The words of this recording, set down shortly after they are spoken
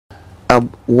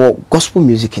gospel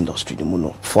music industry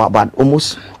for about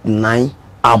almost 9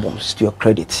 albums to your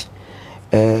credit.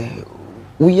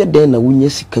 We are then we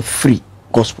free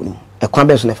gospel. A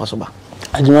kwambe never sober.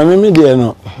 I remember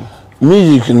no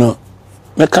music no.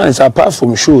 Mechanics apart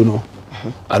from show no.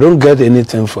 I don't get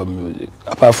anything from music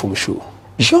apart from show.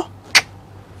 You sure?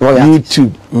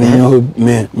 YouTube, me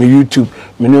YouTube.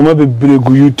 Me no more be go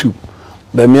YouTube.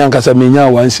 But me ankasa me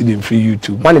nya one CD free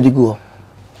YouTube. When did you go?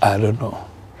 I don't know.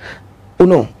 Oh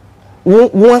no. Wo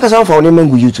ankasa for only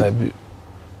go YouTube.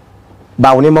 Ba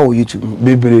only ma YouTube.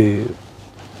 Bebre.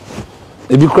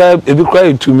 If you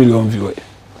cry 2 million viewers.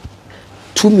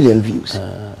 2 million views.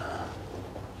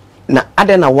 Na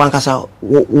adena wankasa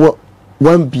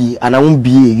one be and I won't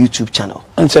be a YouTube channel.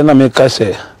 And say na make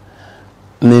say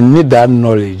me need that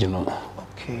knowledge, you know.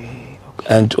 Okay.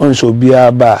 And also be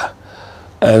about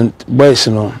and boys,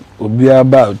 you know, be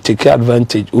about take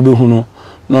advantage. Obi huno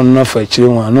no for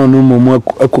children, no momo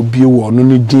could be one, no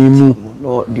need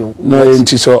no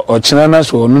into so or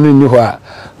chinanas or no new.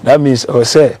 That means or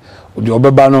say the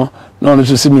obebano no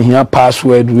to see me here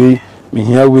password way. Me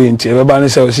here we into everybody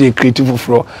say see creative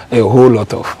for a whole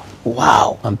lot of.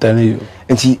 Wow, I'm telling you.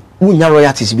 And see, we have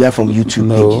royalties be from YouTube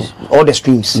pages, all the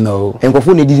streams. No. And go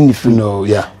phone didn't free. No,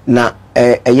 yeah. Now,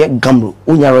 Ghamro,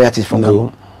 we have royalties from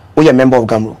Ghamro. We are member of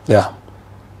Ghamro. Yeah.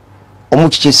 How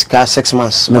much is 6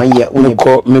 months, 1 year? Me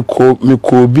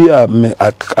ko be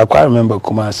I quite remember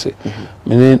Kumasi.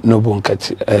 Me Nobo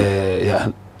Nkati.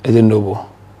 Yeah, is it Nobo?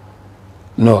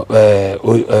 No,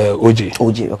 OJ.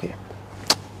 OJ, okay.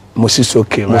 Musician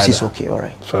okay, right? Musician okay, all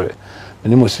right. Sorry.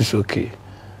 Me Musician okay.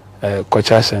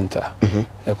 Culture center.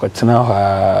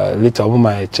 Later on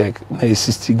my check,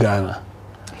 60 Ghana.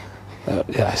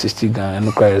 Yeah, 60 Ghana.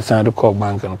 And cry the sign to call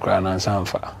bank and cry and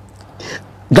Sanfa.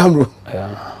 Ghamro.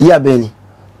 Yeah. Yeah, Benny.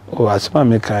 Oh, I saw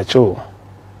me catch. Oh,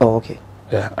 okay.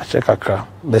 Yeah, I check a crowd.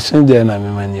 The same day, I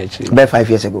mean, about 5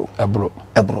 years ago. Abro.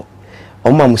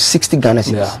 Almost 60 Ghana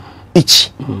cedis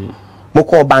each.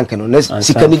 Moko bank no let's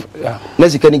see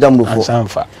Ghamro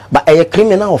for. But a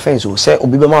criminal offense will say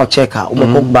obi be ma check her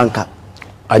obi banker.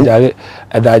 Ajare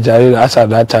as at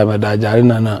that time Ajare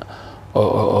na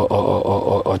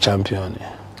or champion.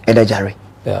 Ajare.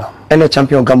 Yeah. And a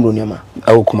champion Ghamro nyama.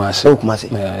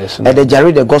 Kumasi. Yeah, yes.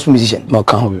 Ajare the gospel musician. No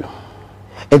can be.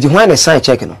 And the when a sign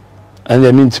check no. And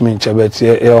they mean to me but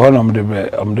all of the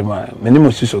man. Many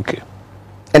most is okay.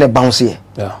 And a bounce here.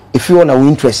 Yeah. If you want to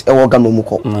interest, I will Ghamro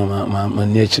muko. No, my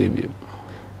nature be.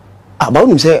 About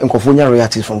him say Nkofonya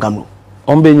royalties from Ghamro.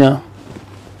 Ombenya.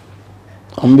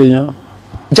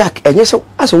 Jack, and yes,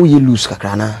 as we lose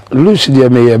kakrana. Lose the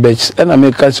me bet, and I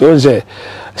make us say,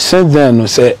 since then,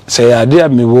 say idea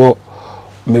me wo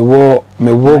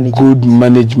good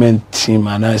management team,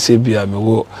 and I say be me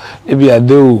wo, maybe I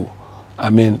do. I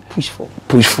mean, push for.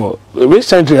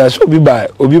 Recently, I saw Obi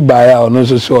buy or no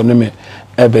so on me.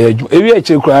 Every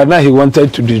cry now he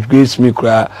wanted to disgrace me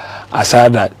cry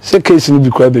aside that. Say case in be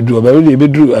cry be do, but really be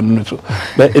do and no so.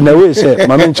 But in a way, say,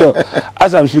 my mentor,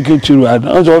 as I'm speaking to you, I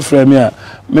don't offer me a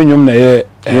minimum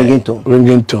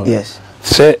ringing tone. Yes.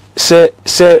 Say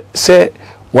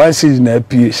 1 season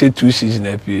appear, say 2 seasons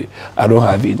appear. I don't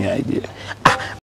have any idea.